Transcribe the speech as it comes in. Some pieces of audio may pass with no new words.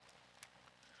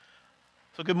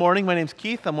So good morning, my name's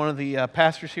Keith. I'm one of the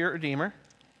pastors here at Redeemer.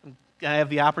 I have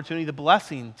the opportunity, the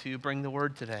blessing to bring the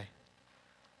word today.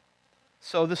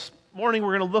 So this morning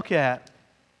we're going to look at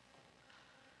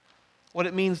what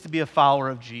it means to be a follower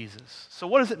of Jesus. So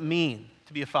what does it mean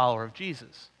to be a follower of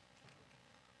Jesus?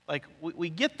 Like, we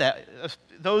get that.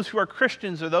 Those who are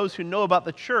Christians or those who know about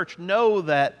the church know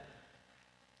that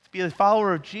to be a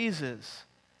follower of Jesus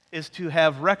is to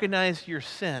have recognized your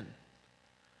sin,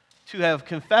 to have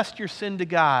confessed your sin to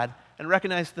God and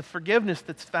recognized the forgiveness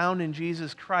that's found in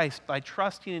Jesus Christ by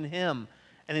trusting in Him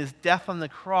and His death on the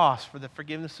cross for the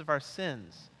forgiveness of our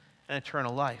sins and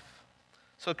eternal life.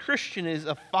 So a Christian is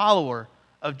a follower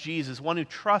of Jesus, one who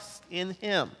trusts in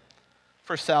Him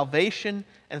for salvation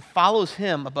and follows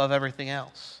Him above everything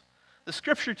else. The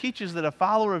Scripture teaches that a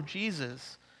follower of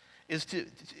Jesus is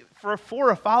for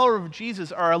a follower of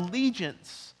Jesus, our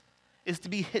allegiance is to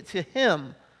be to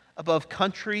Him above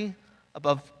country,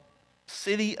 above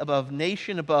city, above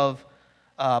nation, above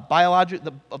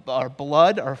our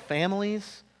blood, our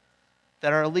families,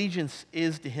 that our allegiance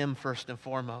is to Him first and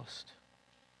foremost.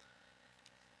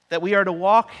 That we are to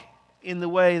walk in the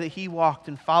way that He walked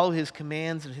and follow His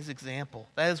commands and His example.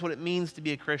 That is what it means to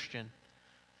be a Christian.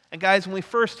 And guys, when we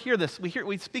first hear this,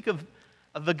 we speak of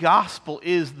the gospel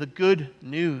is the good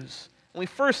news. When we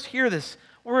first hear this,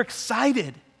 we're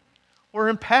excited. We're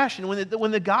impassioned.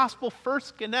 When the gospel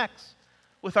first connects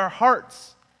with our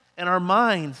hearts and our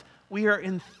minds, we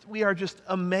are just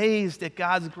amazed at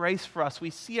God's grace for us. We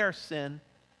see our sin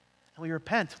and we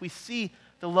repent. We see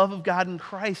the love of God in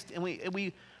Christ and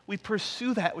we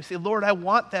pursue that. We say, Lord, I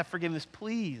want that forgiveness,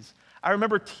 please. I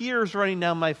remember tears running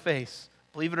down my face,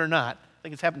 believe it or not. I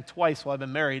think it's happened twice while I've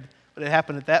been married, but it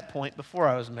happened at that point before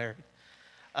I was married.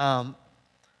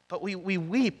 But we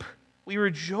weep. We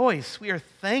rejoice. We are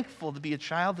thankful to be a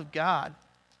child of God.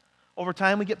 Over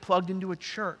time, we get plugged into a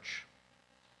church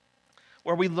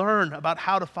where we learn about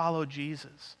how to follow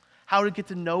Jesus, how to get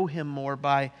to know Him more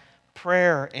by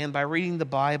prayer and by reading the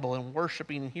Bible and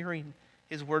worshiping and hearing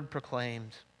His word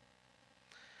proclaimed.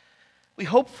 We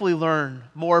hopefully learn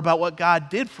more about what God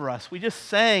did for us. We just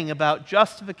sang about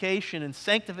justification and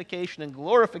sanctification and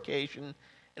glorification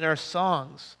in our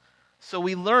songs. So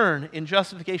we learn in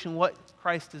justification what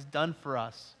Christ has done for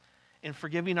us in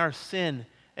forgiving our sin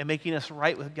and making us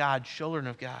right with God, children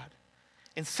of God.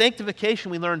 In sanctification,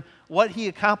 we learn what He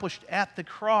accomplished at the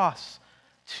cross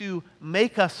to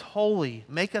make us holy,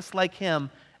 make us like Him,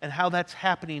 and how that's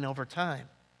happening over time.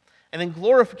 And in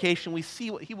glorification, we see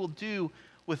what He will do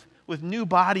with new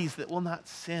bodies that will not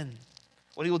sin,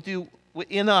 what He will do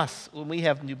in us when we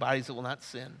have new bodies that will not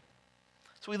sin.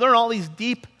 So we learn all these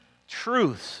deep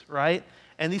truths, right?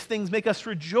 And these things make us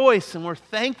rejoice, and we're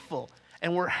thankful,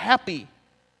 and we're happy.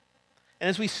 And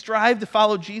as we strive to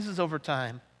follow Jesus over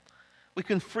time, we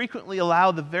can frequently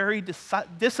allow the very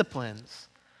disciplines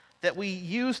that we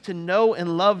use to know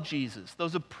and love Jesus,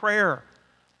 those of prayer,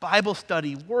 Bible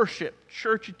study, worship,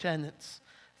 church attendance,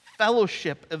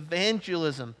 fellowship,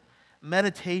 evangelism,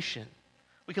 meditation.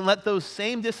 We can let those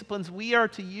same disciplines we are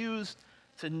to use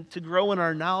to grow in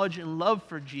our knowledge and love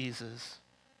for Jesus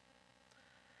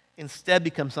instead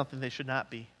become something they should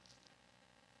not be.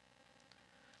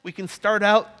 We can start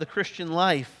out the Christian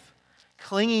life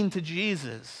clinging to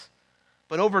Jesus,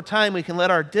 but over time we can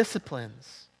let our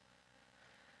disciplines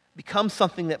become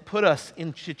something that put us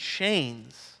into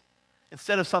chains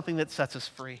instead of something that sets us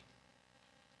free.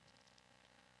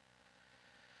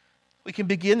 We can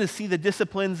begin to see the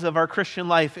disciplines of our Christian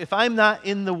life. If I'm not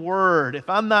in the Word, if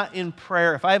I'm not in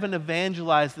prayer, if I haven't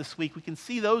evangelized this week, we can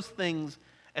see those things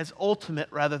as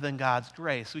ultimate rather than God's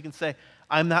grace. We can say,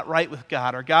 I'm not right with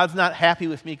God, or God's not happy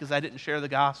with me because I didn't share the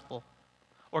gospel,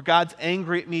 or God's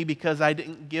angry at me because I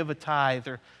didn't give a tithe,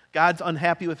 or God's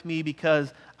unhappy with me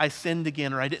because I sinned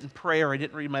again, or I didn't pray, or I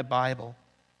didn't read my Bible.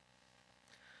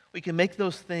 We can make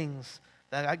those things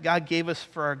that God gave us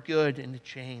for our good into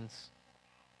chains.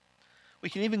 We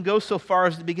can even go so far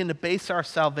as to begin to base our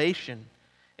salvation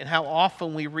in how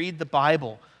often we read the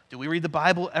Bible. Do we read the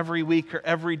Bible every week or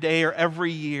every day or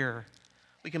every year?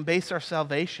 We can base our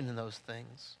salvation in those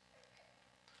things.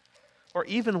 Or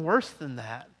even worse than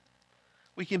that,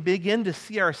 we can begin to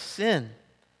see our sin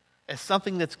as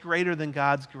something that's greater than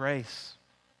God's grace.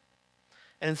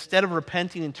 And instead of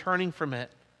repenting and turning from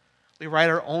it, we write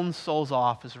our own souls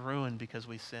off as ruined because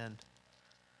we sinned.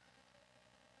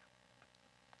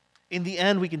 In the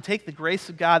end, we can take the grace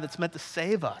of God that's meant to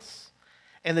save us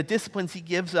and the disciplines He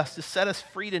gives us to set us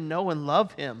free to know and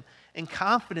love Him in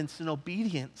confidence and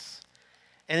obedience.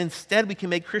 And instead, we can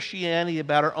make Christianity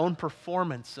about our own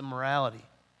performance and morality.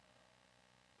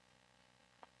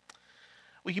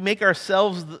 We can make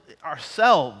ourselves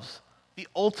the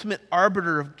ultimate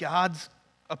arbiter of God's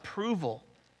approval.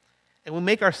 And we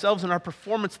make ourselves and our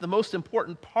performance the most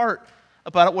important part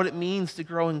about what it means to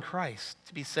grow in Christ,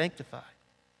 to be sanctified.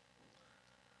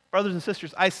 Brothers and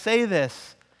sisters, I say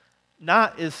this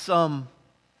not as some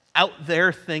out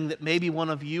there thing that maybe one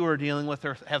of you are dealing with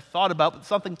or have thought about, but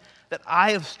something that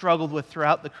I have struggled with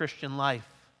throughout the Christian life,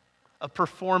 of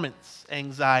performance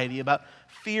anxiety, about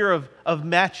fear of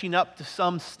matching up to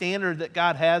some standard that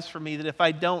God has for me, that if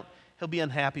I don't, He'll be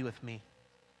unhappy with me.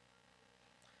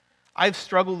 I've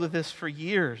struggled with this for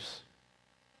years.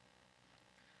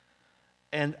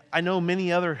 And I know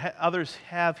many others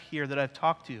have here that I've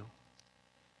talked to.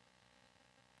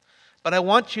 But I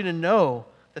want you to know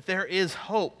that there is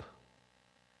hope.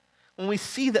 When we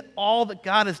see that all that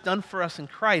God has done for us in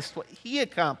Christ, what He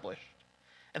accomplished,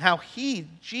 and how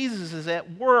Jesus, is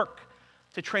at work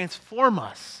to transform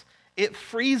us, it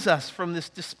frees us from this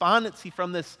despondency,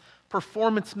 from this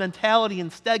performance mentality,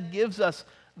 instead gives us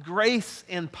grace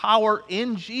and power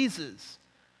in Jesus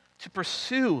to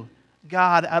pursue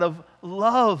God out of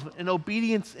love and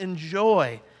obedience and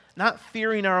joy, not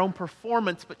fearing our own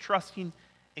performance, but trusting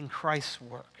in Christ's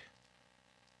work.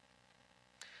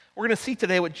 We're going to see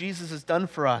today what Jesus has done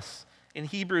for us in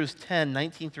Hebrews 10,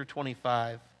 19 through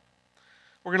 25.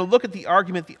 We're going to look at the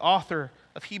argument the author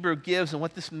of Hebrew gives and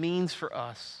what this means for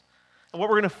us. And what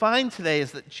we're going to find today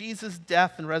is that Jesus'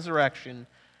 death and resurrection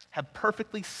have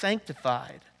perfectly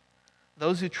sanctified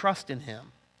those who trust in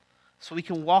Him, so we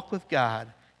can walk with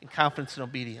God in confidence and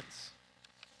obedience.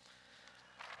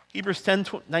 Hebrews 10,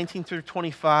 19 through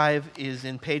 25 is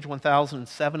in page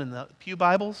 1007 in the Pew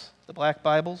Bibles, the black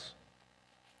Bibles.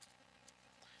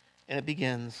 And it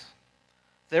begins,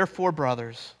 "Therefore,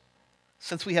 brothers,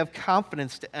 since we have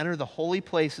confidence to enter the holy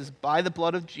places by the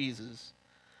blood of Jesus,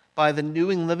 by the new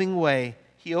and living way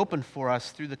He opened for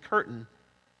us through the curtain,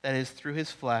 that is, through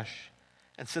His flesh,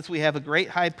 and since we have a great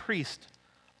high priest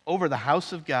over the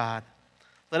house of God,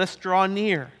 let us draw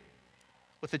near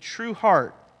with a true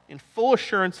heart in full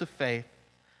assurance of faith,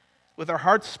 with our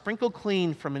hearts sprinkled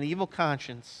clean from an evil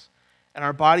conscience and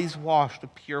our bodies washed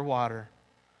with pure water.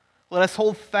 Let us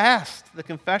hold fast the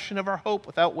confession of our hope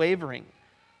without wavering,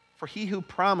 for He who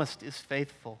promised is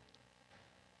faithful.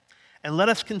 And let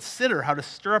us consider how to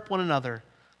stir up one another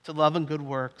to love and good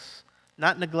works,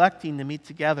 not neglecting to meet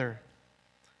together,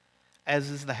 as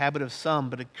is the habit of some,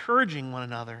 but encouraging one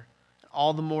another,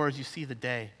 all the more as you see the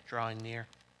day drawing near."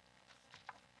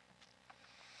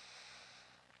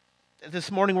 This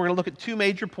morning we're going to look at two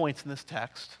major points in this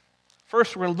text.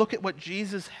 First, we're going to look at what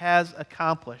Jesus has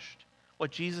accomplished.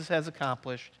 What Jesus has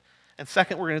accomplished. And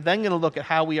second, we're then going to look at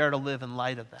how we are to live in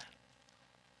light of that.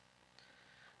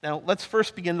 Now, let's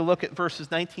first begin to look at verses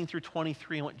 19 through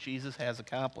 23 and what Jesus has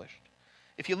accomplished.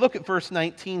 If you look at verse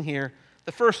 19 here,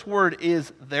 the first word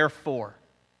is therefore.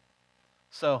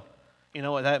 So, you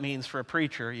know what that means for a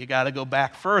preacher. You got to go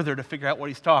back further to figure out what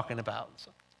he's talking about.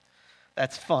 So,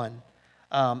 that's fun.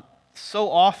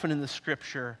 So often in the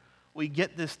Scripture, we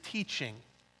get this teaching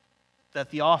that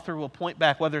the author will point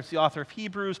back, whether it's the author of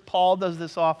Hebrews, Paul does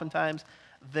this oftentimes.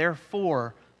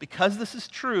 Therefore, because this is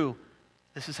true,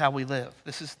 this is how we live.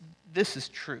 This is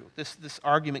true. This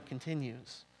argument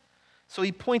continues. So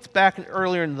he points back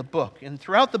earlier in the book. And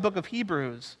throughout the book of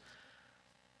Hebrews,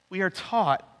 we are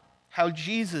taught how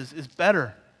Jesus is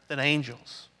better than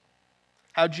angels,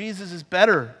 how Jesus is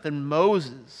better than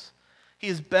Moses. He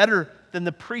is better than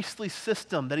the priestly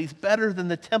system, that He's better than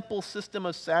the temple system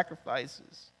of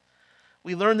sacrifices.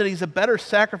 We learn that He's a better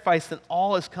sacrifice than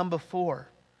all has come before.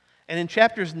 And in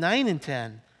chapters 9 and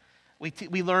 10,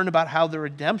 we learn about how the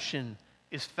redemption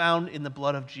is found in the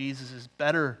blood of Jesus is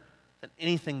better than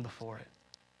anything before it.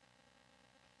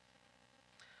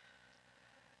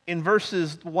 In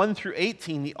verses 1 through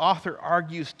 18, the author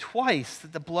argues twice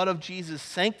that the blood of Jesus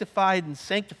sanctified and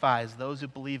sanctifies those who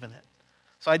believe in it.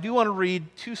 So I do want to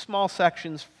read two small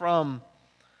sections from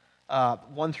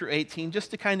 1 through 18 just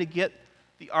to kind of get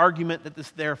the argument that this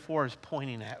therefore is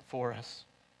pointing at for us.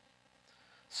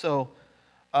 So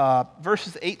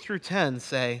verses 8 through 10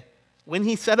 say, "When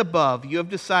He said above, you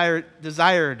have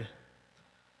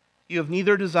you have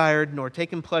neither desired nor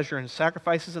taken pleasure in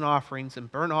sacrifices and offerings and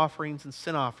burnt offerings and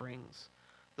sin offerings,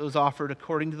 those offered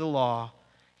according to the law.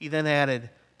 He then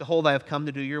added, Behold, I have come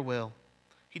to do your will.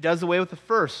 He does away with the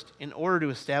first in order to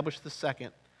establish the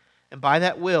second. And by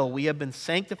that will we have been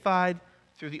sanctified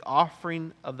through the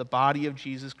offering of the body of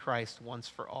Jesus Christ once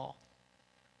for all."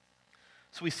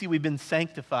 So we see we've been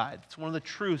sanctified. It's one of the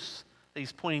truths that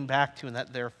he's pointing back to in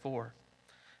that therefore.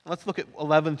 And let's look at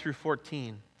 11 through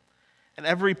 14. "And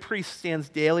every priest stands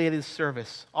daily at his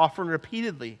service, offering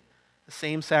repeatedly the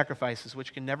same sacrifices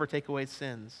which can never take away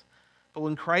sins. But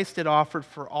when Christ had offered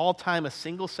for all time a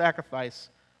single sacrifice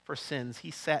for sins,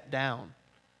 he sat down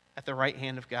at the right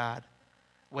hand of God,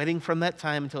 waiting from that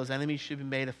time until his enemies should be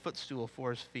made a footstool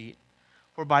for his feet.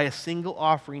 For by a single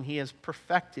offering he has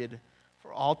perfected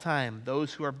for all time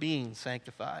those who are being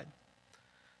sanctified.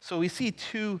 So we see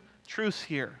two truths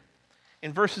here.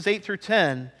 In verses 8 through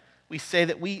 10, we say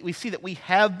that we see that we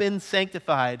have been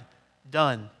sanctified,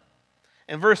 done.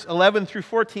 In verse 11 through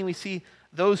 14, we see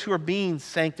those who are being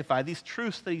sanctified, these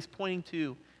truths that he's pointing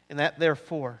to in that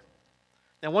therefore.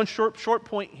 Now, one short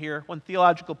point here, one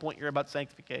theological point here about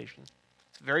sanctification.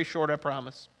 It's very short, I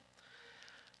promise.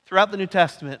 Throughout the New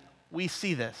Testament, we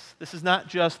see this. This is not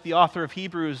just the author of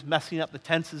Hebrews messing up the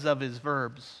tenses of his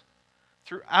verbs.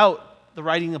 Throughout the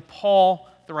writing of Paul,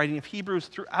 the writing of Hebrews,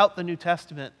 throughout the New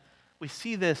Testament, we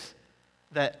see this,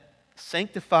 that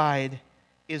sanctified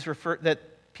is referred, that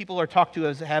people are talked to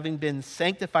as having been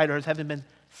sanctified or as having been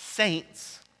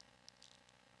saints,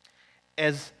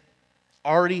 as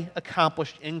already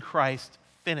accomplished in Christ,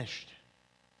 finished.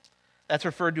 That's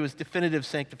referred to as definitive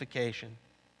sanctification.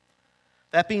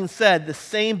 That being said, the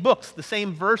same books, the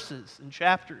same verses and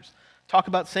chapters talk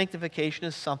about sanctification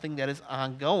as something that is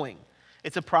ongoing.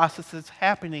 It's a process that's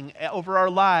happening over our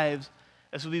lives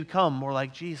as we become more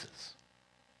like Jesus.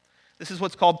 This is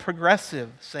what's called progressive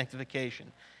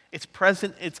sanctification. It's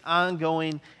present, it's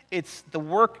ongoing, it's the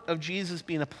work of Jesus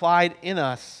being applied in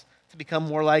us to become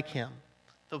more like him.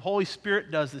 The Holy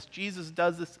Spirit does this. Jesus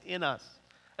does this in us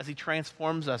as he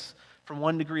transforms us from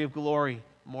one degree of glory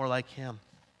more like him.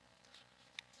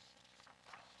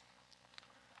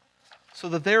 So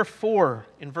the therefore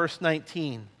in verse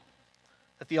 19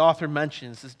 that the author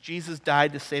mentions is Jesus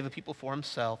died to save a people for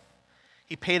himself.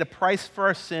 He paid a price for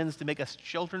our sins to make us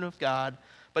children of God.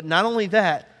 But not only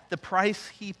that, the price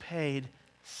he paid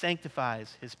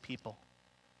sanctifies his people.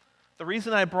 The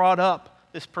reason I brought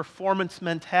up this performance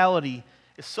mentality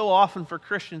is so often for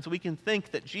Christians we can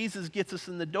think that Jesus gets us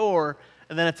in the door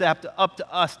and then it's up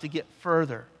to us to get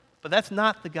further. But that's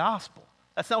not the gospel.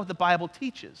 That's not what the Bible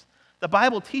teaches. The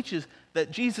Bible teaches that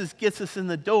Jesus gets us in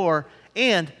the door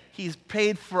and he's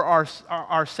paid for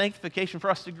our sanctification,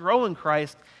 for us to grow in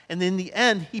Christ. And in the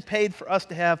end, he paid for us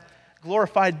to have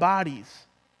glorified bodies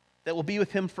that will be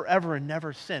with him forever and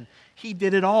never sin. He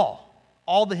did it all.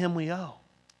 All to him we owe.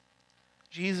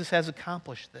 Jesus has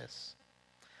accomplished this.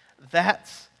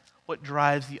 That's what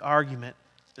drives the argument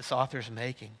this author's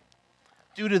making.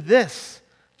 Due to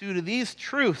these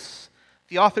truths,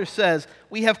 the author says,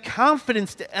 we have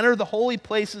confidence to enter the holy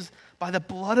places by the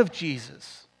blood of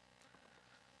Jesus,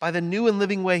 by the new and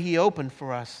living way he opened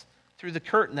for us through the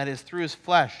curtain, that is, through his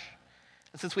flesh.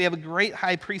 And since we have a great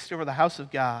high priest over the house of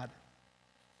God,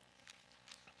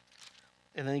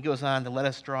 and then he goes on to let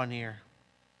us draw near.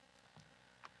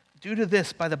 Due to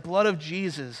this, by the blood of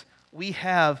Jesus, we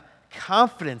have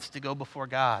confidence to go before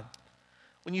God.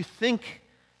 When you think,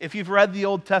 if you've read the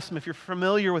Old Testament, if you're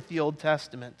familiar with the Old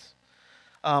Testament,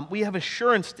 we have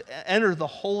assurance to enter the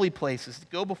holy places, to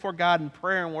go before God in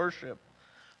prayer and worship.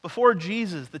 Before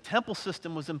Jesus, the temple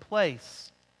system was in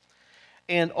place.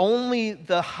 And only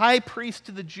the high priest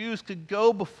to the Jews could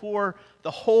go before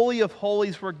the Holy of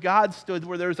Holies where God stood,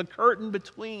 where there was a curtain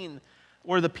between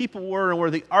where the people were and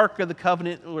where the Ark of the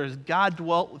Covenant, where God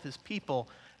dwelt with his people.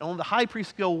 And only the high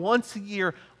priest could go once a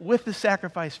year with the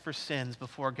sacrifice for sins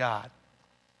before God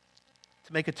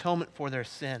to make atonement for their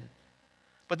sin.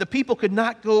 But the people could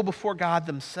not go before God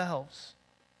themselves.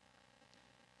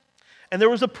 And there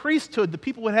was a priesthood the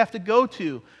people would have to go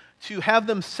to have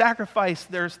them sacrifice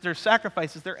their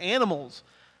sacrifices, their animals,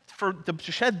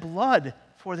 to shed blood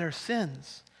for their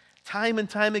sins. Time and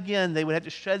time again, they would have to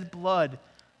shed blood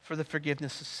for the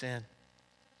forgiveness of sin.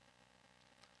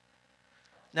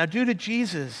 Now, due to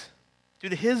Jesus, due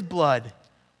to his blood,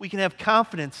 we can have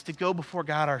confidence to go before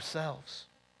God ourselves.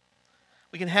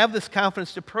 We can have this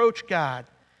confidence to approach God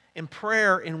in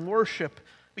prayer, in worship.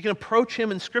 We can approach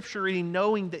him in scripture reading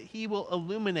knowing that he will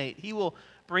illuminate, he will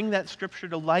bring that scripture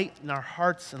to light in our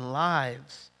hearts and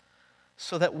lives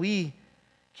so that we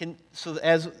can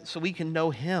know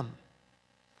him.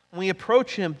 When we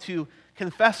approach him to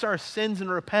confess our sins and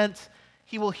repent,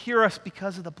 he will hear us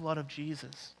because of the blood of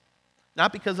Jesus.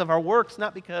 Not because of our works,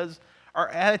 not because our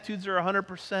attitudes are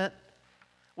 100%.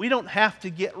 We don't have to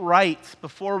get right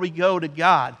before we go to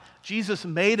God. Jesus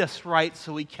made us right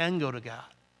so we can go to God.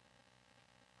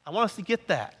 I want us to get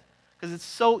that because it's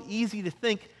so easy to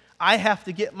think I have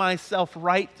to get myself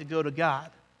right to go to God.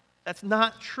 That's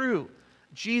not true.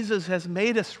 Jesus has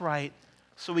made us right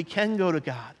so we can go to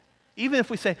God. Even if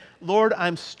we say, Lord,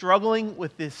 I'm struggling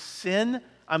with this sin,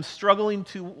 I'm struggling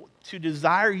to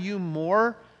desire you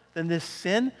more than this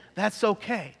sin, that's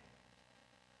okay.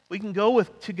 We can go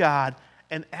to God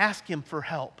and ask Him for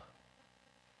help.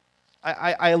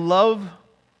 I love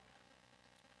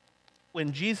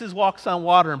when Jesus walks on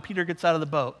water and Peter gets out of the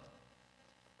boat.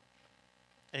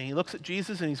 And he looks at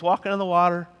Jesus and he's walking on the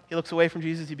water. He looks away from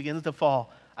Jesus. He begins to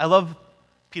fall. I love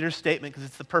Peter's statement because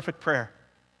it's the perfect prayer.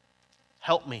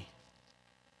 Help me.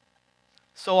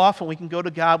 So often we can go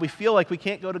to God. We feel like we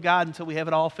can't go to God until we have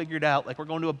it all figured out, like we're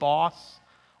going to a boss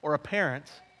or a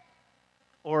parent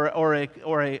or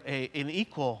an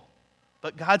equal.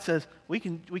 But God says we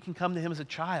can come to Him as a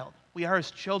child. We are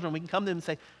His children. We can come to Him and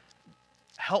say,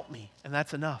 help me, and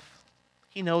that's enough.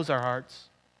 He knows our hearts.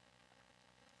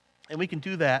 And we can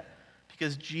do that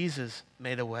because Jesus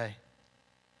made a way.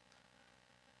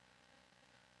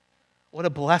 What a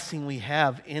blessing we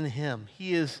have in Him.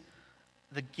 He is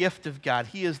the gift of God.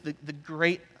 He is the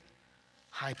great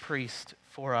high priest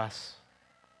for us.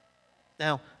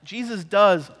 Now, Jesus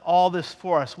does all this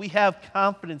for us. We have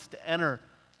confidence to enter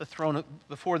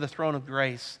before the throne of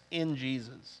grace in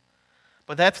Jesus.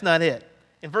 But that's not it.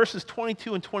 In verses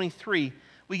 22 and 23,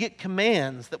 we get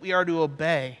commands that we are to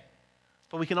obey.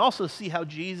 But we can also see how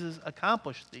Jesus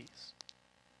accomplished these.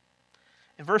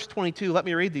 In verse 22, let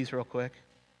me read these real quick.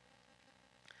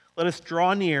 Let us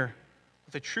draw near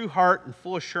with a true heart and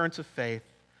full assurance of faith,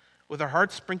 with our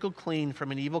hearts sprinkled clean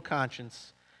from an evil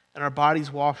conscience and our bodies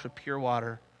washed with pure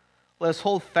water. Let us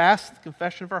hold fast the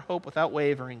confession of our hope without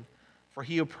wavering, for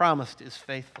He who promised is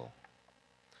faithful.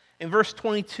 In verse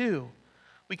 22,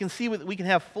 we can see we can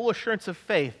have full assurance of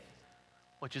faith,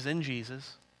 which is in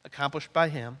Jesus, accomplished by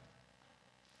Him,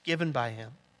 given by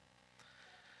Him,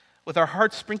 with our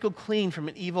hearts sprinkled clean from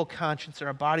an evil conscience and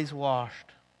our bodies washed.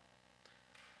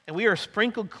 And we are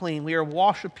sprinkled clean, we are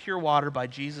washed with pure water by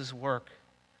Jesus' work.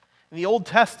 In the Old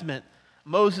Testament,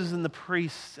 Moses and the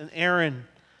priests and Aaron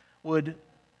would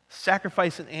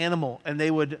sacrifice an animal and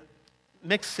they would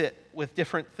mix it with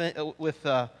different things.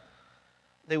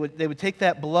 They would take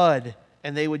that blood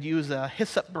and they would use a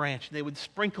hyssop branch and they would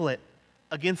sprinkle it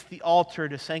against the altar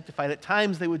to sanctify it. At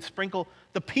times they would sprinkle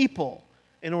the people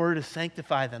in order to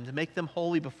sanctify them, to make them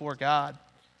holy before God,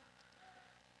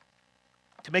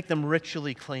 to make them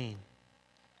ritually clean.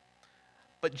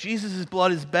 But Jesus'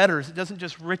 blood is better. It doesn't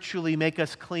just ritually make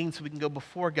us clean so we can go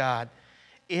before God.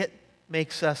 It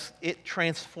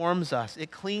transforms us.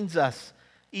 It cleans us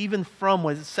even from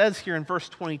what it says here in verse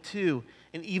 22,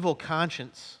 an evil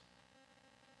conscience.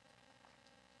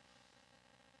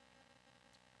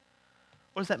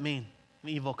 What does that mean, an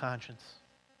evil conscience?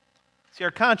 See, our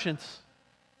conscience,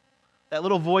 that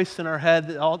little voice in our head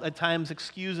that at times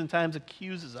excuses and times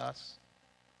accuses us,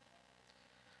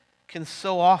 can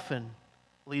so often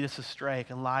lead us astray,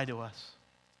 can lie to us.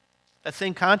 That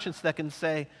same conscience that can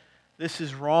say, this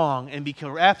is wrong, and be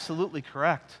absolutely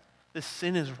correct. This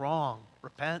sin is wrong.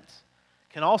 Repent.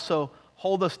 Can also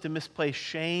hold us to misplaced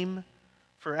shame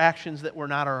for actions that were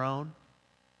not our own.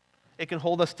 It can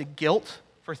hold us to guilt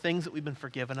for things that we've been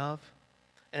forgiven of.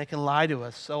 And it can lie to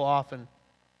us so often.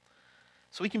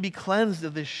 So we can be cleansed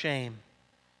of this shame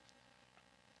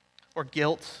or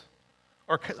guilt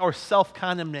or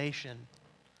self-condemnation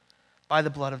by the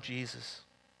blood of Jesus.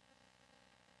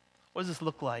 What does this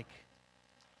look like?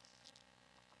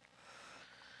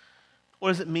 What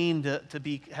does it mean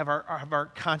to have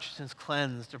our conscience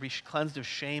cleansed, or be cleansed of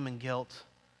shame and guilt?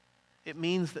 It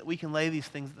means that we can lay these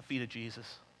things at the feet of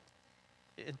Jesus.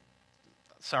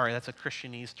 Sorry, that's a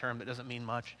Christianese term that doesn't mean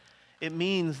much. It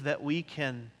means that we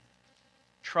can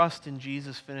trust in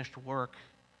Jesus' finished work,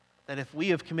 that if we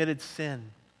have committed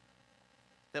sin,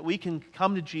 that we can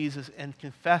come to Jesus and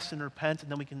confess and repent,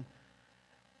 and then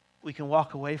we can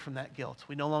walk away from that guilt.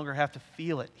 We no longer have to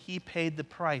feel it. He paid the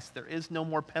price. There is no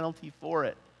more penalty for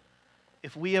it.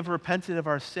 If we have repented of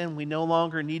our sin, we no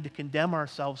longer need to condemn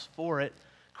ourselves for it.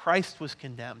 Christ was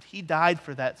condemned. He died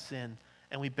for that sin,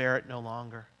 and we bear it no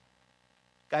longer.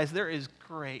 Guys, there is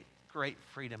great, great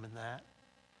freedom in that.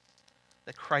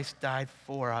 That Christ died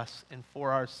for us and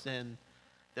for our sin,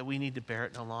 that we need to bear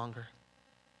it no longer.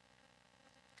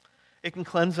 It can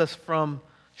cleanse us from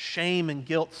shame and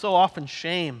guilt. So often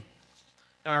shame,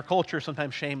 in our culture,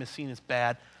 sometimes shame is seen as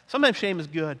bad. Sometimes shame is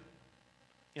good.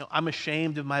 I'm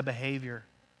ashamed of my behavior.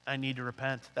 I need to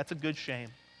repent. That's a good shame.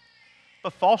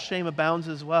 But false shame abounds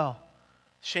as well.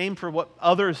 Shame for what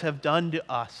others have done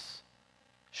to us.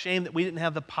 Shame that we didn't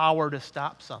have the power to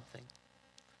stop something.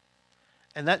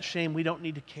 And that shame we don't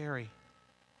need to carry.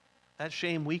 That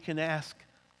shame we can ask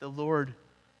the Lord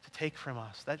to take from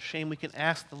us. That shame we can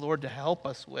ask the Lord to help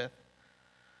us with.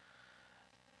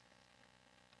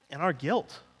 And our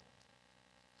guilt.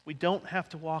 We don't have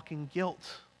to walk in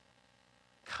guilt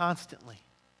constantly.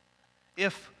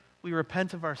 If we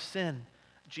repent of our sin,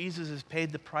 Jesus has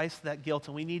paid the price of that guilt,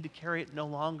 and we need to carry it no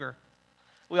longer.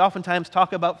 We oftentimes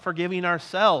talk about forgiving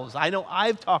ourselves. I know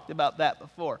I've talked about that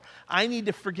before. I need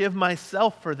to forgive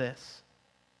myself for this.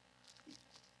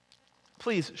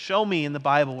 Please show me in the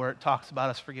Bible where it talks about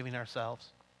us forgiving ourselves.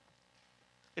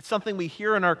 It's something we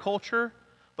hear in our culture,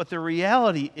 but the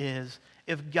reality is,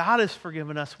 if God has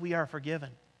forgiven us, we are forgiven.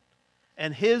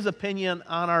 And His opinion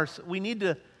on our, we need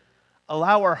to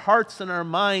allow our hearts and our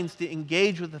minds to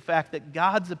engage with the fact that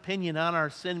God's opinion on our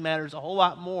sin matters a whole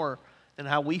lot more than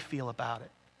how we feel about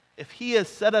it. If He has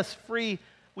set us free,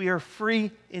 we are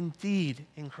free indeed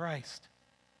in Christ.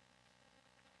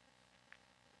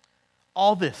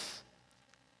 All this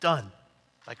done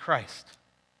by Christ.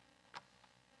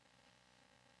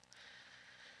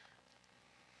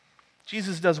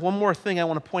 Jesus does one more thing I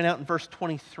want to point out in verse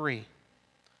 23.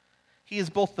 He is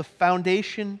both the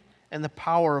foundation and the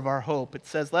power of our hope. It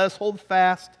says, "Let us hold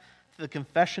fast to the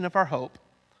confession of our hope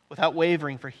without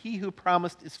wavering, for He who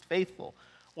promised is faithful."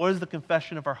 What is the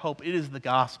confession of our hope? It is the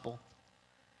gospel.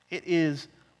 It is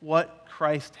what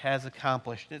Christ has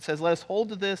accomplished. And it says, let us hold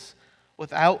to this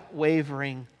without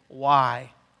wavering.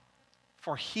 Why?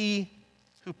 For He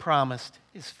who promised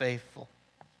is faithful.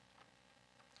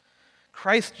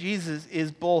 Christ Jesus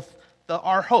is both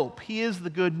our hope. He is the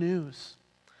good news.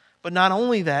 But not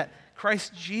only that,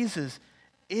 Christ Jesus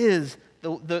is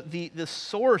the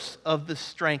source of the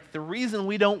strength. The reason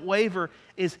we don't waver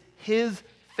is His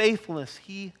faithfulness.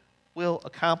 He will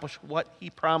accomplish what He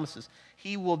promises.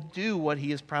 He will do what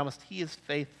He has promised. He is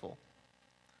faithful.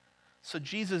 So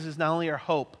Jesus is not only our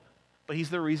hope, but He's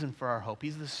the reason for our hope.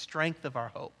 He's the strength of our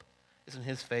hope, is in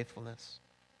His faithfulness.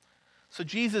 So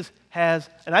Jesus has,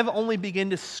 and I've only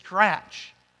begun to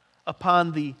scratch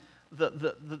upon the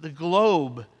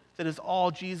globe that is all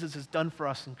Jesus has done for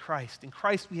us in Christ. In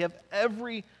Christ we have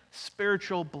every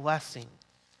spiritual blessing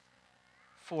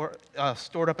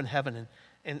stored up in heaven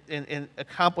and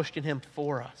accomplished in Him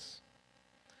for us.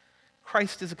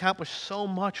 Christ has accomplished so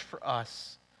much for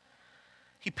us.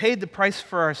 He paid the price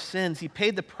for our sins. He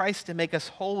paid the price to make us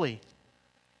holy.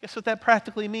 Guess what that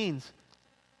practically means?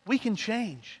 We can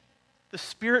change. The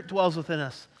Spirit dwells within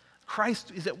us.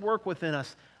 Christ is at work within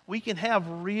us. We can have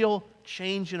real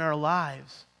change in our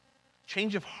lives.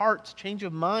 Change of hearts, change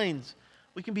of minds.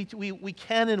 We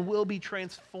can and will be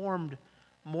transformed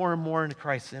more and more into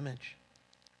Christ's image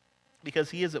because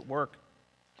He is at work.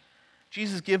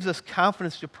 Jesus gives us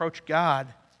confidence to approach God.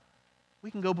 We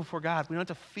can go before God. We don't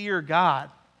have to fear God,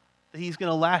 that He's going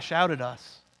to lash out at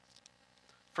us.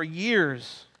 For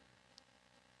years,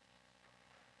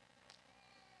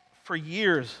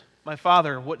 my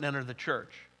father wouldn't enter the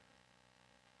church.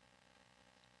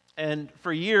 And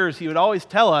for years, he would always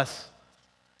tell us,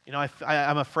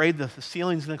 I'm afraid the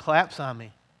ceiling's going to collapse on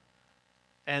me.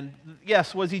 And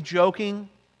yes, was he joking?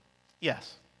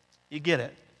 Yes, you get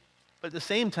it. But at the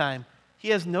same time, he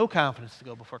has no confidence to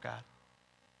go before God.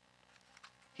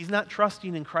 He's not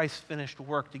trusting in Christ's finished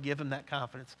work to give him that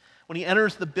confidence. When he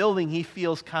enters the building, he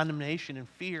feels condemnation and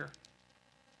fear.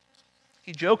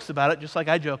 He jokes about it, just like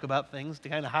I joke about things, to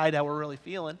kind of hide how we're really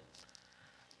feeling.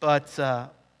 But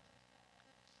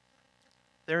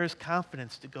there is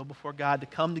confidence to go before God, to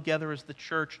come together as the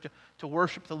church, to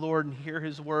worship the Lord and hear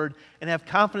His word, and have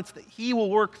confidence that He will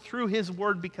work through His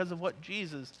word because of what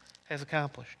Jesus has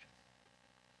accomplished.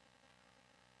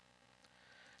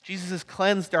 Jesus has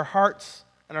cleansed our hearts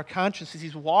and our consciences.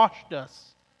 He's washed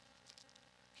us.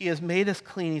 He has made us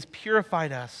clean. He's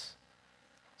purified us.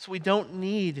 So we don't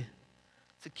need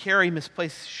to carry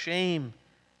misplaced shame,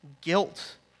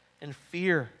 guilt, and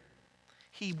fear.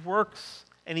 He works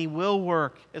and He will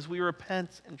work as we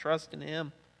repent and trust in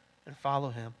Him and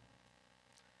follow Him.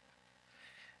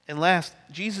 And last,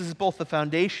 Jesus is both the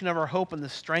foundation of our hope and the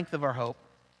strength of our hope.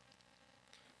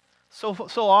 So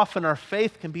often our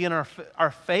faith can be in our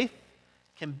faith.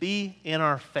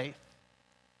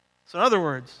 So in other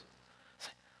words,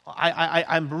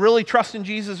 I'm really trusting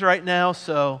Jesus right now,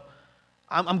 so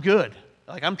I'm good.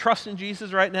 Like, I'm trusting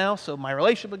Jesus right now, so my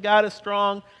relationship with God is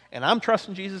strong, and I'm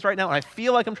trusting Jesus right now, and I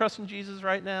feel like I'm trusting Jesus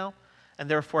right now, and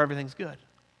therefore everything's good.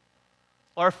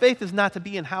 Well, our faith is not to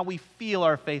be in how we feel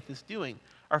our faith is doing.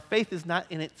 Our faith is not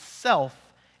in itself.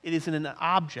 It is in an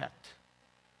object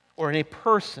or in a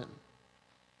person.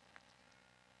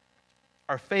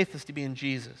 Our faith is to be in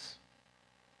Jesus.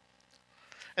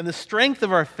 And the strength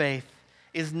of our faith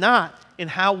is not in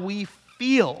how we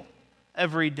feel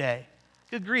every day.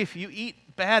 Good grief, you eat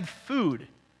bad food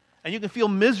and you can feel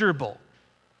miserable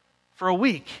for a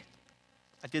week.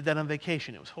 I did that on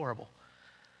vacation. It was horrible.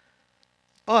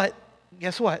 But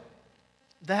guess what?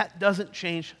 That doesn't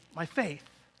change my faith.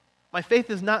 My faith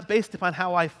is not based upon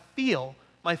how I feel.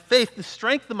 My faith, the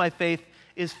strength of my faith,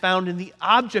 is found in the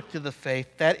object of the faith,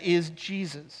 that is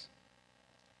Jesus.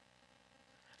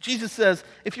 Jesus says,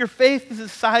 if your faith is the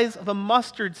size of a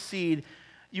mustard seed,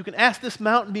 you can ask this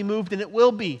mountain to be moved and it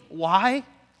will be. Why?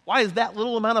 Why is that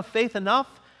little amount of faith enough?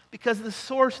 Because the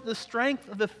source, the strength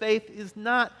of the faith is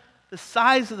not the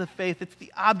size of the faith, it's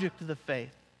the object of the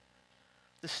faith.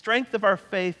 The strength of our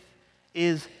faith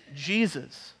is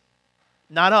Jesus,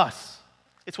 not us.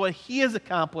 It's what he has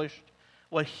accomplished,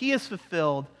 what he has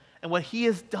fulfilled, and what he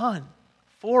has done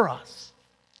for us.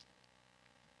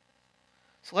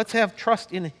 So let's have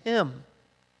trust in him,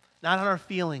 not in our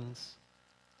feelings,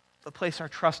 but place our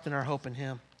trust and our hope in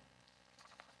him.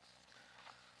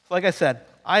 So like I said,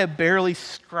 I have barely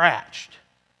scratched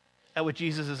at what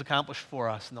Jesus has accomplished for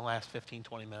us in the last 15,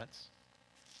 20 minutes.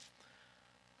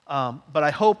 But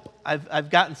I hope I've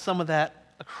gotten some of that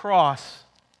across,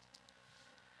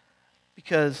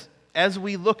 because as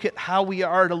we look at how we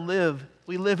are to live,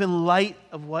 we live in light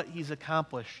of what he's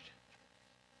accomplished.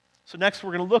 So next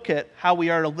we're going to look at how we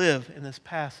are to live in this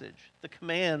passage, the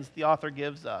commands the author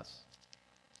gives us.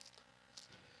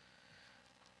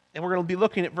 And we're going to be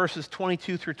looking at verses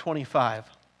 22 through 25.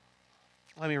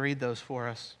 Let me read those for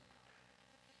us.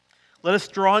 Let us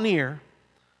draw near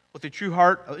with a true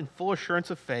heart in full assurance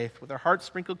of faith, with our hearts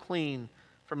sprinkled clean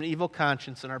from an evil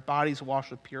conscience and our bodies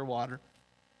washed with pure water.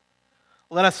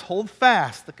 Let us hold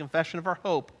fast the confession of our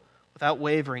hope without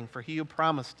wavering, for he who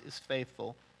promised is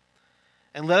faithful.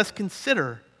 And let us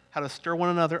consider how to stir one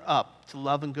another up to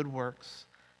love and good works,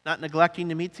 not neglecting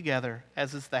to meet together,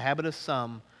 as is the habit of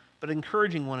some, but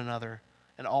encouraging one another,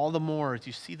 and all the more as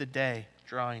you see the day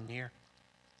drawing near.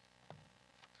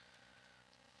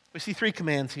 We see three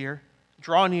commands here: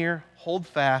 draw near, hold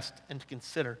fast, and to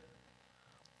consider.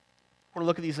 We're going to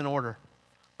look at these in order.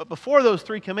 But before those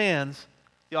three commands,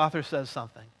 the author says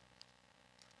something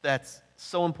that's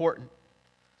so important.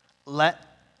 Let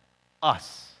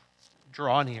us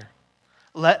draw near.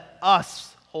 Let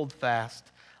us hold fast.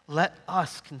 Let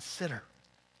us consider.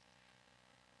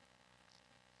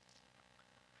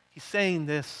 He's saying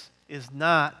this is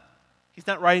not, he's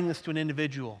not writing this to an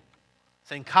individual,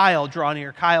 saying, Kyle, draw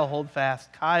near, Kyle, hold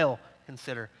fast, Kyle,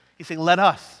 consider. He's saying, let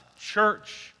us,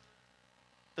 church.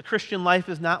 The Christian life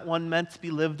is not one meant to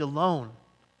be lived alone.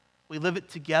 We live it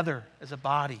together as a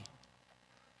body.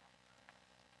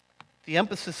 The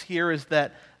emphasis here is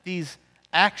that these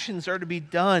actions are to be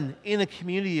done in a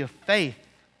community of faith.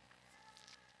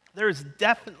 There is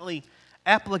definitely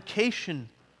application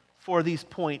for these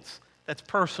points that's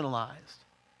personalized.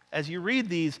 As you read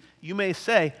these, you may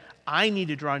say, I need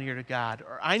to draw near to God,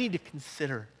 or I need to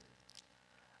consider.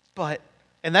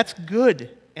 And that's good,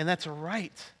 and that's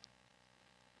right.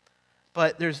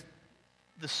 But there's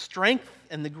the strength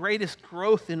and the greatest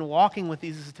growth in walking with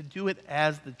these is to do it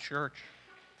as the church.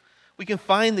 We can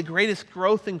find the greatest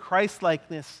growth in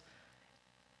Christ-likeness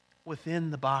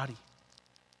within the body.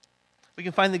 We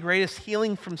can find the greatest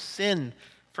healing from sin,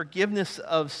 forgiveness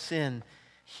of sin,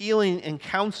 healing and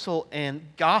counsel and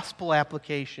gospel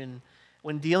application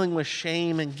when dealing with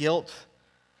shame and guilt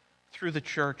through the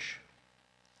church.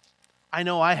 I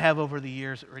know I have over the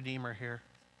years at Redeemer here,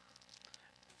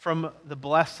 from the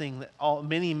blessing that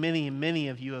many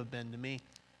of you have been to me.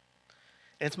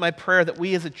 And it's my prayer that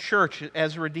we as a church,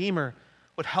 as a Redeemer,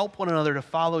 would help one another to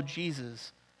follow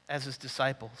Jesus as his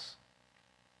disciples.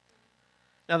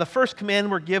 Now, the first command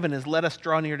we're given is let us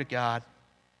draw near to God.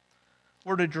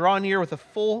 We're to draw near with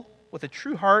a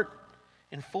true heart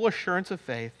in full assurance of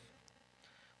faith,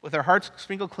 with our hearts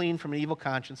sprinkled clean from an evil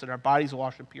conscience and our bodies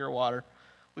washed in pure water.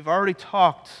 We've already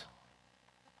talked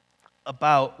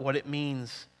about what it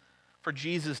means for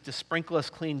Jesus to sprinkle us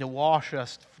clean, to wash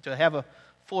us, to have a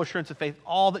full assurance of faith,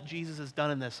 all that Jesus has done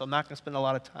in this. So I'm not going to spend a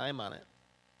lot of time on it.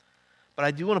 But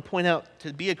I do want to point out,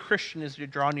 to be a Christian is to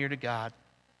draw near to God.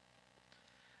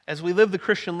 As we live the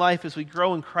Christian life, as we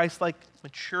grow in Christ-like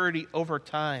maturity over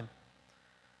time,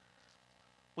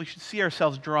 we should see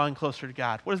ourselves drawing closer to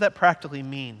God. What does that practically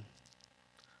mean?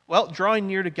 Well, drawing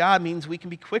near to God means we can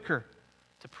be quicker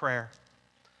to prayer,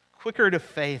 quicker to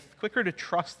faith, quicker to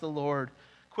trust the Lord,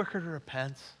 quicker to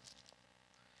repent.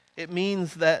 It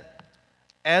means that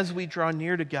as we draw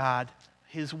near to God,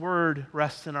 his word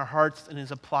rests in our hearts and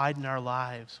is applied in our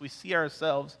lives. We see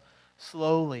ourselves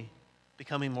slowly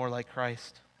becoming more like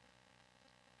Christ.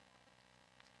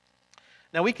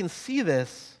 Now, we can see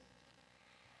this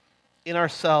in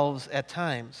ourselves at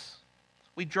times.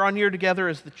 We draw near together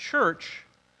as the church,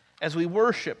 as we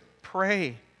worship,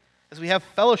 pray, as we have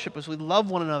fellowship, as we love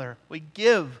one another. We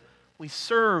give, we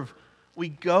serve, we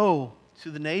go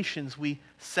to the nations, we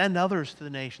send others to the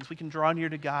nations. We can draw near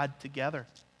to God together.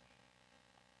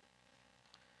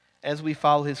 as we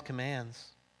follow his commands.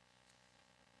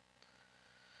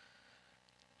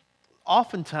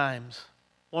 Oftentimes,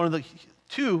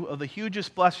 two of the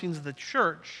hugest blessings of the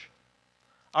church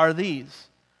are these.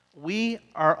 We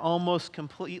are almost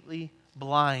completely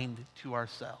blind to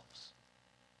ourselves.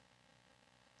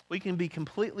 We can be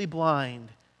completely blind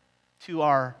to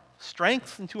our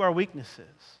strengths and to our weaknesses.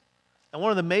 And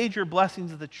one of the major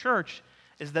blessings of the church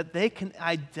is that they can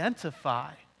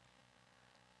identify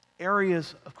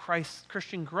areas of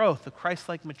Christian growth, of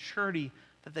Christ-like maturity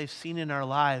that they've seen in our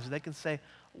lives. They can say,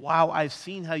 wow, I've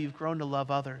seen how you've grown to love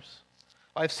others.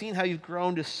 I've seen how you've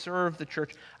grown to serve the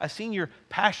church. I've seen your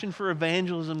passion for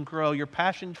evangelism grow, your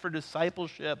passion for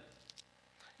discipleship,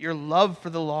 your love for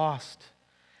the lost.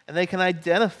 And they can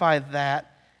identify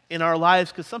that in our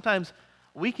lives, because sometimes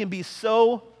we can be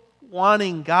so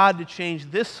wanting God to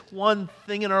change this one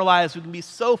thing in our lives. We can be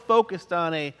so focused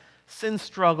on a sin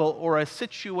struggle or a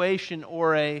situation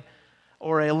or a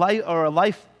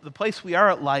life, the place we are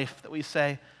at life, that we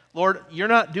say, Lord, you're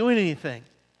not doing anything.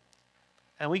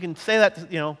 And we can say that,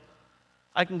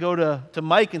 I can go to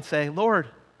Mike and say, Lord,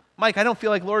 Mike, I don't feel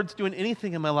like Lord's doing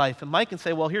anything in my life. And Mike can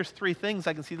say, well, here's 3 things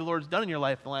I can see the Lord's done in your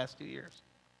life in the last 2 years.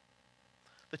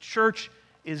 The church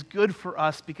is good for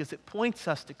us because it points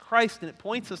us to Christ and it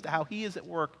points us to how he is at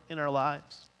work in our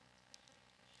lives.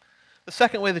 The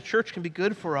second way the church can be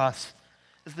good for us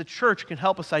is the church can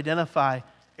help us identify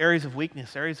areas of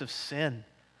weakness, areas of sin.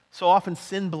 So often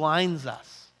sin blinds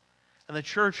us. And the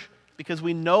church, because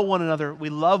we know one another, we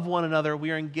love one another,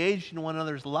 we are engaged in one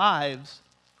another's lives,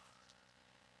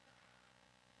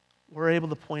 we're able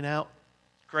to point out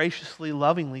graciously,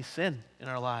 lovingly sin in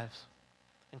our lives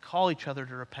and call each other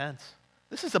to repent.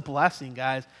 This is a blessing,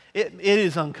 guys. It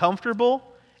is uncomfortable.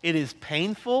 It is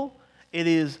painful. It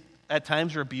is at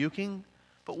times rebuking.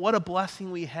 But what a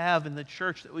blessing we have in the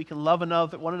church that we can love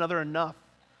one another enough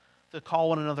to call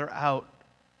one another out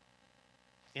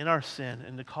in our sin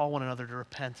and to call one another to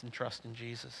repent and trust in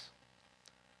Jesus.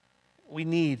 We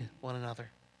need one another.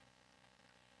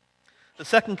 The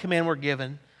second command we're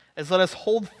given is let us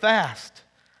hold fast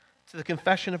to the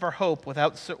confession of our hope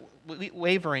without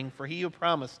wavering, for he who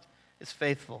promised is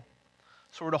faithful.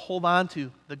 So we're to hold on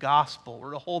to the gospel.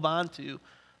 We're to hold on to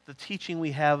the teaching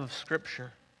we have of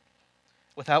Scripture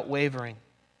without wavering.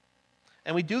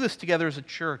 And we do this together as a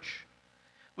church.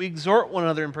 We exhort one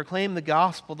another and proclaim the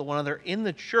gospel to one another in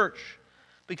the church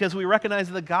because we recognize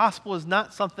that the gospel is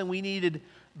not something we needed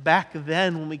back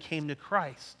then when we came to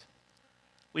Christ.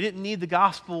 We didn't need the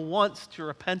gospel once to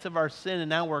repent of our sin and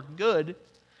now we're good.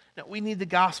 No, we need the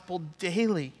gospel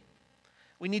daily.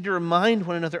 We need to remind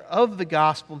one another of the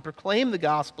gospel and proclaim the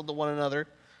gospel to one another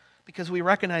because we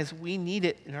recognize we need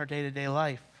it in our day-to-day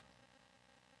life.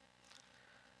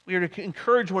 We are to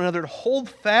encourage one another to hold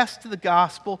fast to the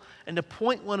gospel and to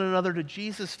point one another to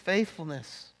Jesus'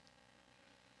 faithfulness.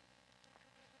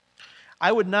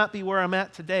 I would not be where I'm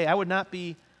at today. I would not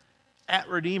be at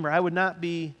Redeemer. I would not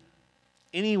be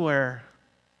anywhere.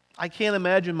 I can't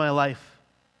imagine my life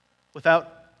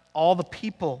without all the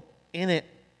people in it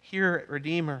here at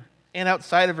Redeemer and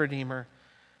outside of Redeemer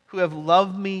who have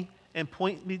loved me and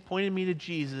pointed me to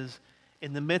Jesus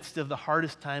in the midst of the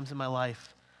hardest times in my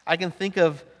life. I can think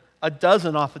of a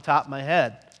dozen off the top of my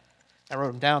head. I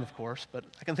wrote them down, of course, but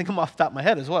I can think of them off the top of my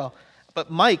head as well.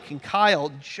 But Mike and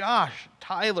Kyle, Josh,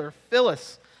 Tyler,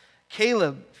 Phyllis,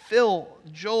 Caleb, Phil,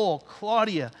 Joel,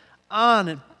 Claudia, An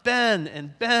and Ben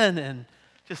and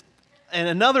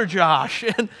another Josh.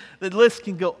 And the list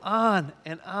can go on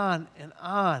and on and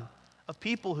on of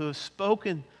people who have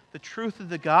spoken the truth of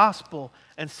the gospel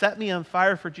and set me on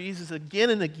fire for Jesus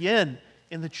again and again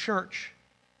in the church.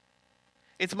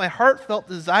 It's my heartfelt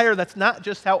desire. That's not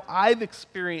just how I've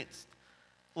experienced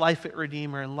life at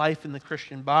Redeemer and life in the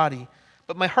Christian body,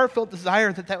 but my heartfelt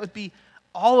desire that would be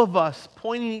all of us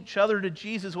pointing each other to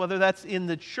Jesus, whether that's in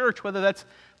the church, whether that's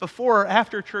before or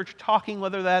after church talking,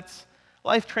 whether that's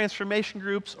life transformation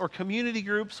groups or community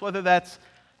groups, whether that's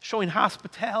showing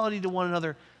hospitality to one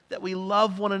another, that we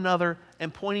love one another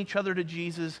and point each other to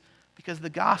Jesus because the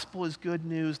gospel is good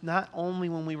news not only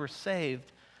when we were saved,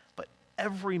 but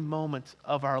every moment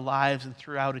of our lives and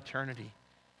throughout eternity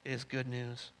is good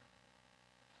news.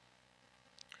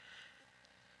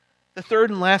 The third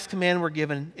and last command we're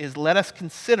given is let us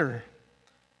consider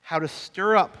how to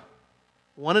stir up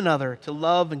one another to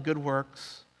love and good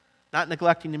works, not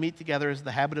neglecting to meet together as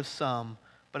the habit of some,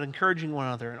 but encouraging one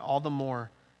another, and all the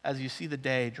more as you see the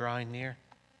day drawing near.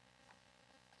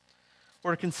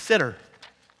 We're to consider,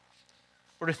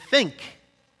 we're to think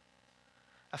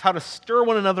of how to stir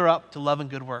one another up to love and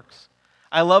good works.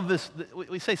 I love this.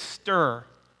 We say stir.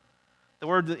 The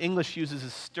word the English uses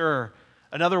is stir.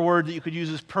 Another word that you could use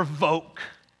is provoke.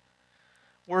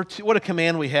 What a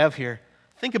command we have here.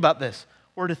 Think about this.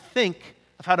 We're to think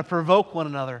of how to provoke one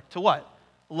another to what?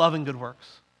 Love and good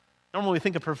works. Normally when we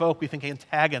think of provoke, we think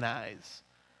antagonize.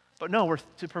 But no, we're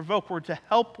to provoke. We're to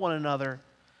help one another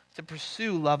to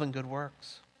pursue love and good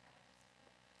works.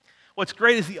 What's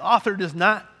great is the author does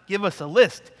not give us a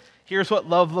list. Here's what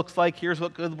love looks like. Here's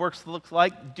what good works looks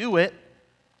like. Do it.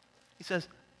 He says,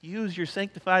 use your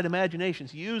sanctified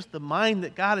imaginations. Use the mind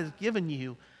that God has given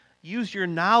you. Use your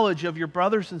knowledge of your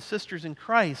brothers and sisters in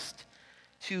Christ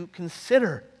to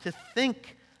consider, to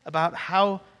think about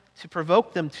how to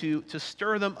provoke them, to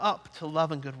stir them up to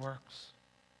love and good works.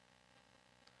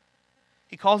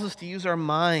 He calls us to use our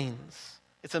minds.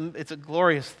 It's a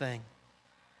glorious thing.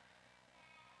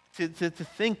 To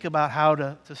think about how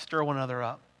to stir one another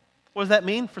up. What does that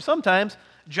mean? For sometimes,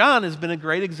 John has been a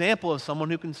great example of someone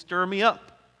who can stir me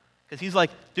up. Because he's like,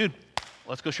 dude,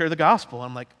 let's go share the gospel.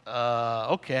 I'm like,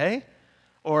 okay.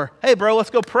 Or, hey, bro, let's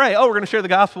go pray. Oh, we're going to share the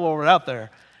gospel while we're out there.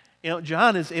 You know,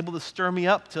 John is able to stir me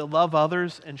up to love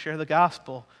others and share the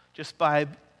gospel just by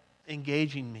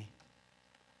engaging me.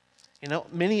 You know,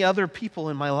 many other people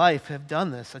in my life have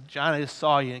done this. John, I just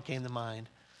saw you and it came to mind.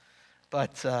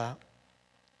 But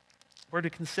we're to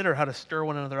consider how to stir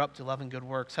one another up to love and good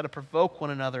works, how to provoke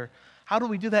one another. How do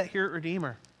we do that here at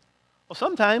Redeemer? Well,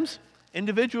 sometimes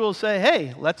individuals say,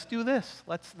 hey, let's do this.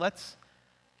 Let's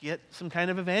get some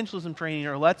kind of evangelism training,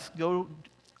 or let's go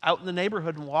out in the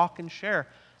neighborhood and walk and share.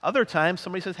 Other times,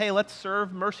 somebody says, hey, let's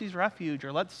serve Mercy's Refuge,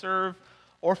 or let's serve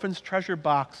Orphans Treasure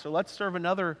Box, or let's serve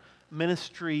another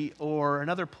ministry or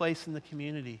another place in the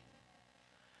community.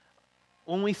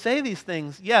 When we say these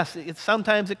things, yes,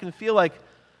 sometimes it can feel like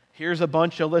here's a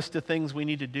list of things we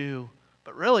need to do,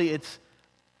 but really it's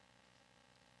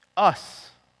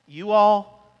us, you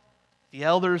all, the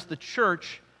elders, the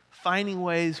church, finding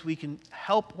ways we can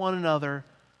help one another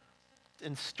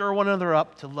and stir one another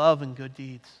up to love and good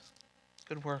deeds,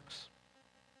 good works.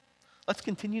 Let's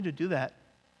continue to do that,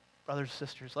 brothers and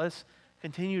sisters. Let's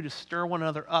continue to stir one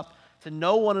another up, to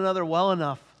know one another well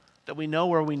enough that we know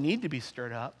where we need to be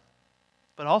stirred up,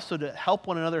 but also to help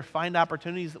one another find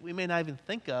opportunities that we may not even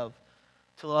think of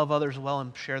to love others well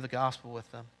and share the gospel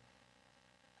with them.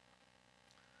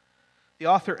 The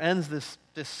author ends this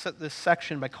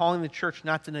section by calling the church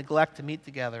not to neglect to meet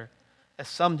together, as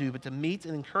some do, but to meet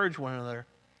and encourage one another,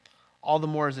 all the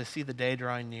more as they see the day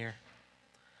drawing near.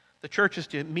 The church is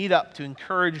to meet up, to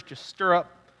encourage, to stir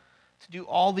up, to do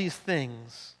all these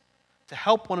things, to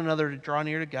help one another to draw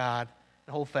near to God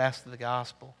and hold fast to the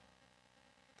gospel.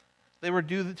 They were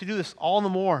to do this all the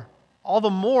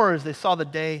more as they saw the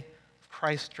day of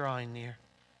Christ drawing near.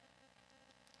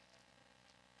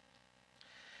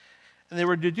 And they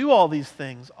were to do all these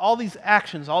things, all these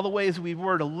actions, all the ways we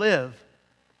were to live.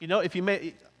 You know,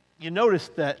 you notice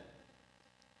that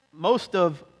most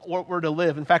of what we're to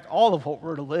live, in fact, all of what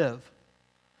we're to live,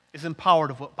 is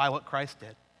empowered by what Christ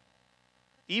did.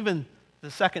 Even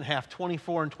the second half,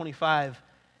 24 and 25,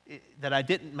 that I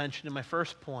didn't mention in my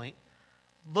first point,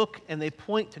 look and they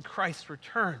point to Christ's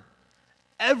return.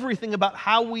 Everything about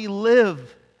how we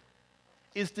live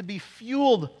is to be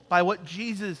fueled by what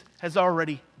Jesus has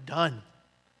already done.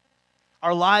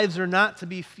 Our lives are not to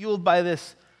be fueled by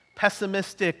this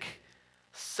pessimistic,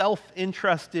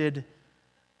 self-interested,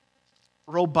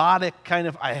 robotic kind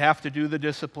of, I have to do the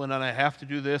discipline and I have to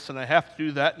do this and I have to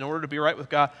do that in order to be right with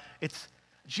God. It's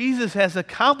Jesus has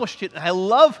accomplished it and I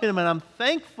love him and I'm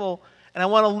thankful and I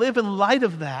want to live in light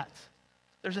of that.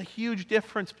 There's a huge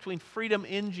difference between freedom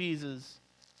in Jesus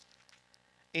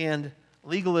and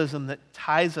legalism that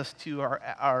ties us to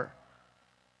our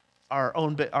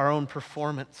own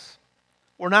performance.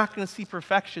 We're not going to see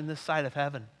perfection this side of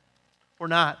heaven. We're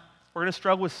not. We're going to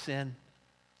struggle with sin.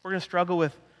 We're going to struggle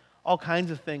with all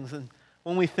kinds of things. And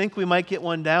when we think we might get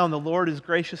one down, the Lord is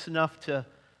gracious enough to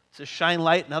shine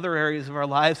light in other areas of our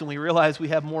lives, and we realize we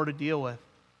have more to deal with.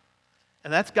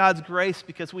 And that's God's grace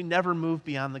because we never move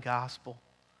beyond the gospel.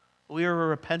 We are a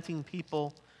repenting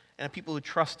people and a people who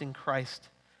trust in Christ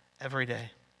every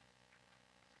day.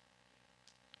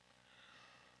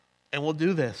 And we'll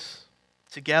do this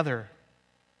together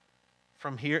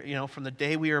from here, from the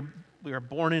day we are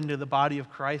born into the body of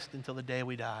Christ until the day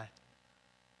we die.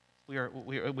 We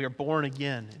are born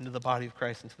again into the body of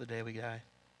Christ until the day we die.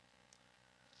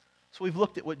 So we've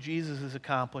looked at what Jesus has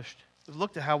accomplished. We've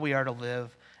looked at how we are to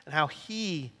live and how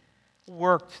he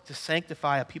worked to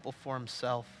sanctify a people for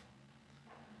himself.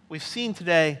 We've seen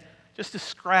today just a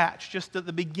scratch, just at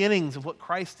the beginnings of what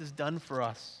Christ has done for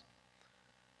us.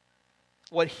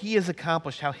 What he has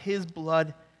accomplished, how his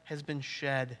blood has been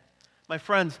shed. My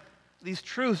friends, These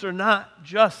truths are not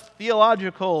just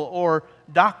theological or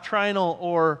doctrinal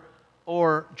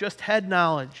or just head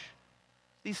knowledge.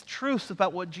 These truths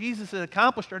about what Jesus has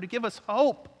accomplished are to give us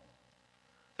hope.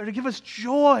 They're to give us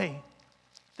joy.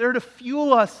 They're to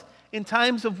fuel us in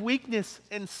times of weakness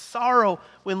and sorrow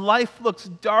when life looks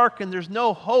dark and there's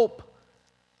no hope.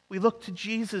 We look to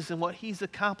Jesus and what He's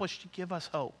accomplished to give us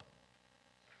hope.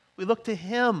 We look to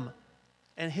Him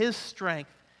and His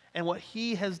strength and what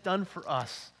He has done for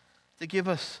us to give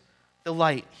us the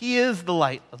light. He is the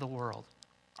light of the world.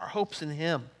 Our hope's in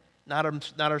Him, not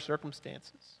our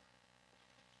circumstances.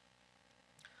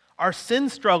 Our sin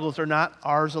struggles are not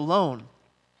ours alone.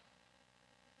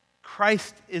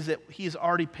 Christ He has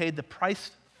already paid the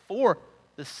price for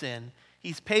the sin.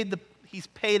 He's paid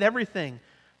everything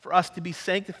for us to be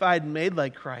sanctified and made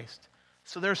like Christ.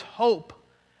 So there's hope,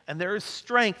 and there is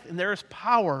strength, and there is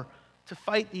power to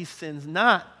fight these sins.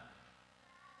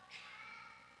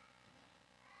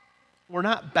 We're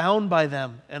not bound by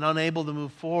them and unable to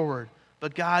move forward,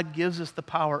 but God gives us the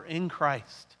power in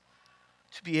Christ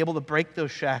to be able to break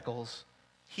those shackles.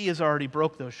 He has already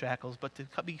broke those shackles, but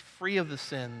to be free of the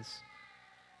sins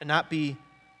and not be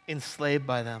enslaved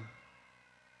by them.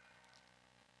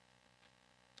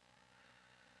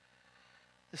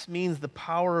 This means the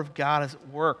power of God is at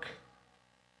work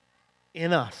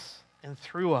in us and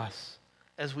through us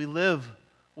as we live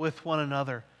with one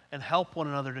another and help one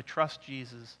another to trust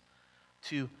Jesus,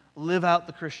 to live out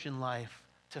the Christian life,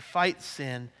 to fight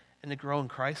sin, and to grow in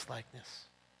Christ-likeness.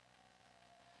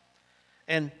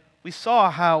 And we saw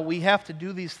how we have to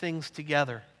do these things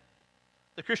together.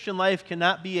 The Christian life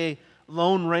cannot be a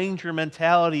Lone Ranger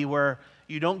mentality where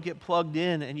you don't get plugged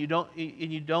in and you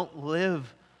don't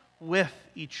live with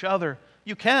each other.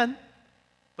 You can,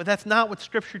 but that's not what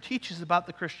Scripture teaches about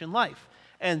the Christian life.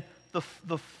 And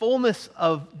the fullness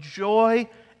of joy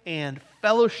and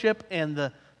fellowship and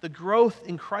the growth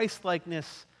in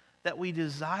Christ-likeness that we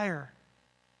desire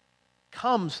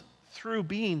comes through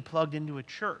being plugged into a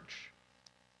church.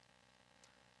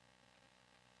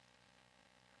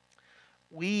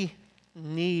 We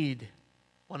need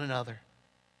one another.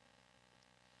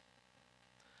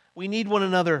 We need one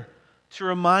another to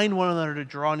remind one another to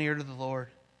draw near to the Lord,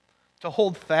 to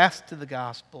hold fast to the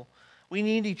gospel. We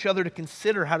need each other to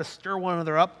consider how to stir one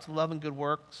another up to love and good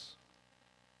works.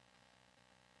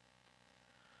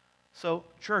 So,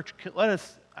 church,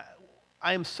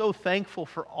 I am so thankful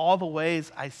for all the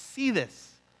ways I see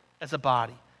this as a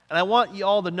body. And I want you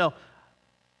all to know,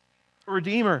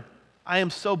 Redeemer, I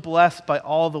am so blessed by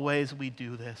all the ways we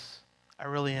do this. I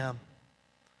really am.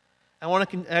 I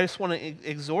just want to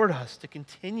exhort us to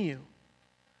continue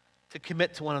to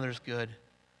commit to one another's good,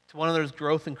 to one another's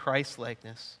growth in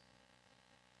Christ-likeness.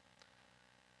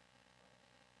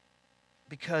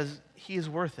 Because He is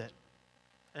worth it.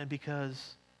 And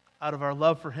because out of our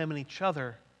love for Him and each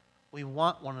other, we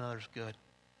want one another's good.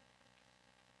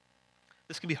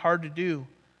 This can be hard to do,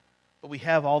 but we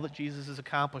have all that Jesus has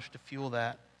accomplished to fuel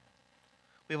that.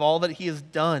 We have all that He has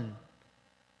done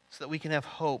so that we can have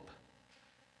hope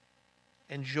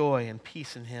and joy and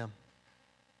peace in Him.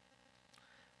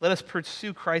 Let us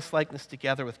pursue Christ-likeness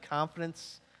together with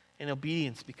confidence and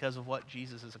obedience because of what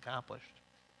Jesus has accomplished.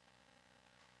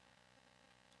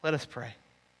 Let us pray.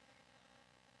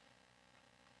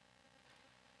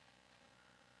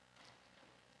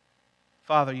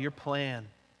 Father, your plan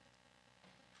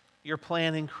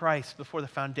in Christ before the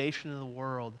foundation of the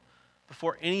world,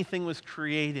 before anything was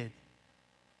created,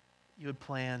 you had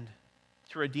planned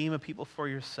to redeem a people for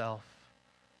yourself,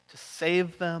 to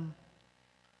save them,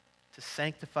 to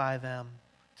sanctify them,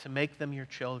 to make them your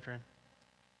children.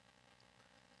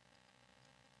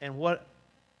 And what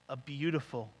a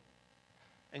beautiful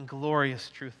and glorious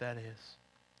truth that is.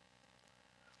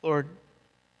 Lord,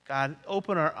 God,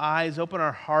 open our eyes, open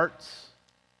our hearts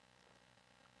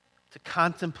to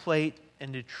contemplate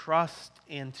and to trust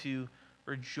and to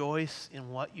rejoice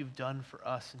in what you've done for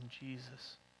us in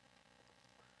Jesus.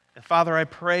 And Father, I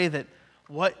pray that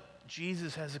what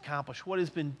Jesus has accomplished, what has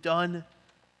been done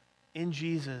in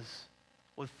Jesus,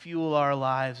 would fuel our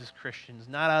lives as Christians,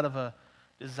 not out of a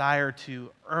desire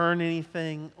to earn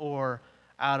anything or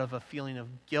out of a feeling of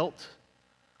guilt,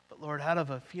 but Lord, out of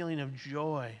a feeling of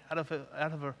joy, out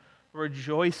of a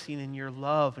rejoicing in your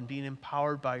love and being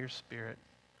empowered by your Spirit.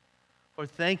 Lord,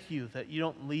 thank you that you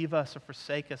don't leave us or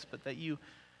forsake us, but that you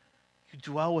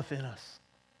dwell within us,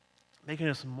 making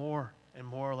us more and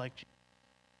more like Jesus.